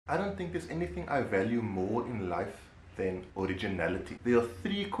I don't think there's anything I value more in life than originality. There are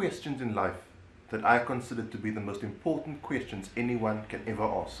three questions in life that I consider to be the most important questions anyone can ever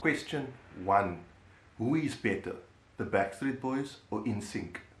ask. Question 1. Who is better, the Backstreet Boys or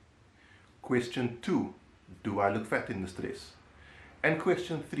NSYNC? Question 2. Do I look fat in this dress? And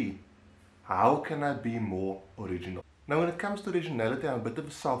question 3. How can I be more original? Now when it comes to originality, I'm a bit of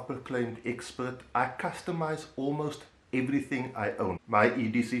a self-proclaimed expert. I customize almost everything I own. My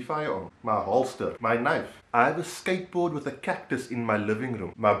EDC firearm, my holster, my knife. I have a skateboard with a cactus in my living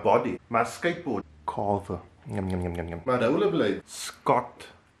room. My body, my skateboard, Carver, yum, yum, yum, yum, yum. My rollerblade, Scott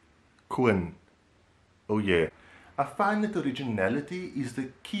Quinn. Oh yeah. I find that originality is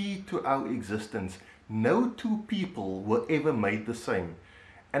the key to our existence. No two people were ever made the same.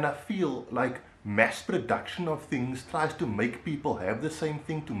 And I feel like mass production of things tries to make people have the same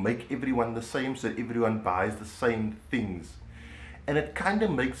thing, to make everyone the same so that everyone buys the same things. And it kind of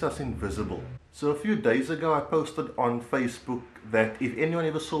makes us invisible. So a few days ago I posted on Facebook that if anyone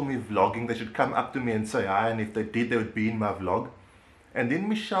ever saw me vlogging, they should come up to me and say hi, and if they did, they would be in my vlog. And then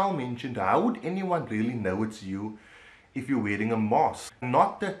Michelle mentioned, how would anyone really know it's you if you're wearing a mask?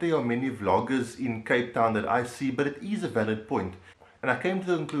 Not that there are many vloggers in Cape Town that I see, but it is a valid point. And I came to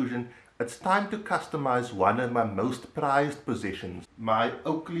the conclusion, it's time to customize one of my most prized possessions, my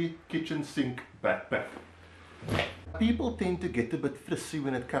Oakley kitchen sink backpack. People tend to get a bit frizzy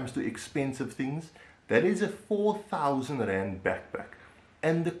when it comes to expensive things. That is a 4,000 Rand backpack.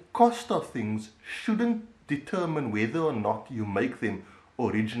 And the cost of things shouldn't determine whether or not you make them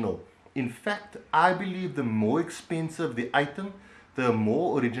original. In fact, I believe the more expensive the item, the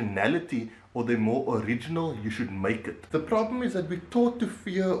more originality or the more original you should make it. The problem is that we're taught to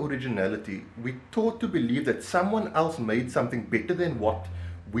fear originality. We're taught to believe that someone else made something better than what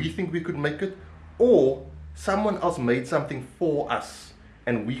we think we could make it, or someone else made something for us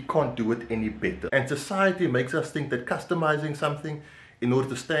and we can't do it any better. And society makes us think that customizing something in order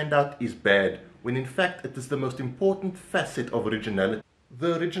to stand out is bad, when in fact it is the most important facet of originality.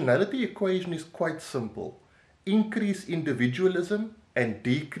 The originality equation is quite simple. Increase individualism and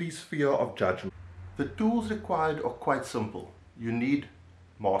decrease fear of judgment. The tools required are quite simple. You need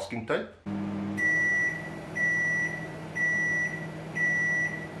masking tape,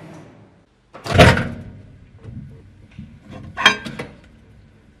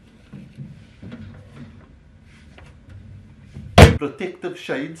 protective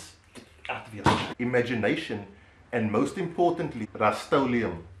shades, imagination, and most importantly,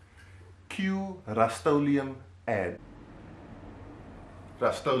 Rust-Oleum. Cue Rust-Oleum ad.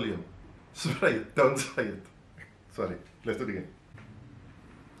 Rust-Oleum. Spray it, don't say it. Sorry, let's do it again.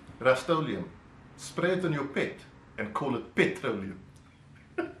 Rust-Oleum. Spray it on your pet and call it petroleum.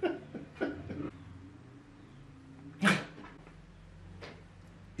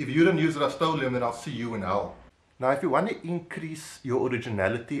 If you don't use Rust-Oleum, then I'll see you in hell. Now, if you want to increase your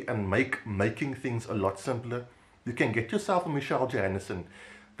originality and make making things a lot simpler, you can get yourself a Michelle Johannesson.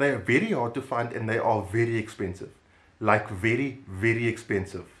 They are very hard to find and they are very expensive. Like very, very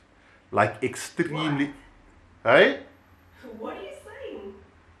expensive. Like extremely... What? Hey? What are you saying?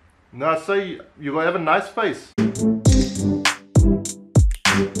 No, I say you're going to have a nice face.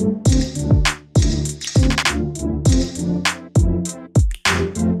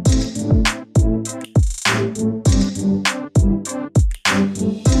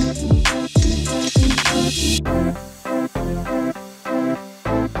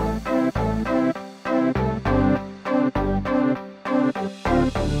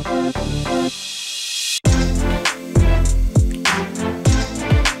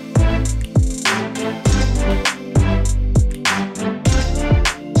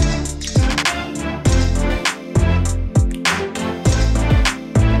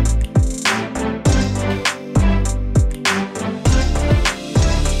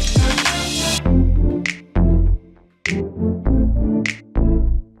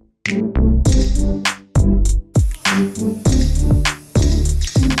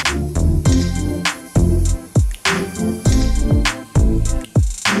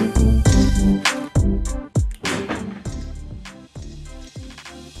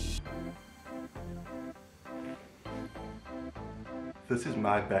 This is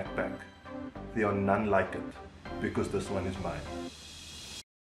my backpack. There are none like it, because this one is mine.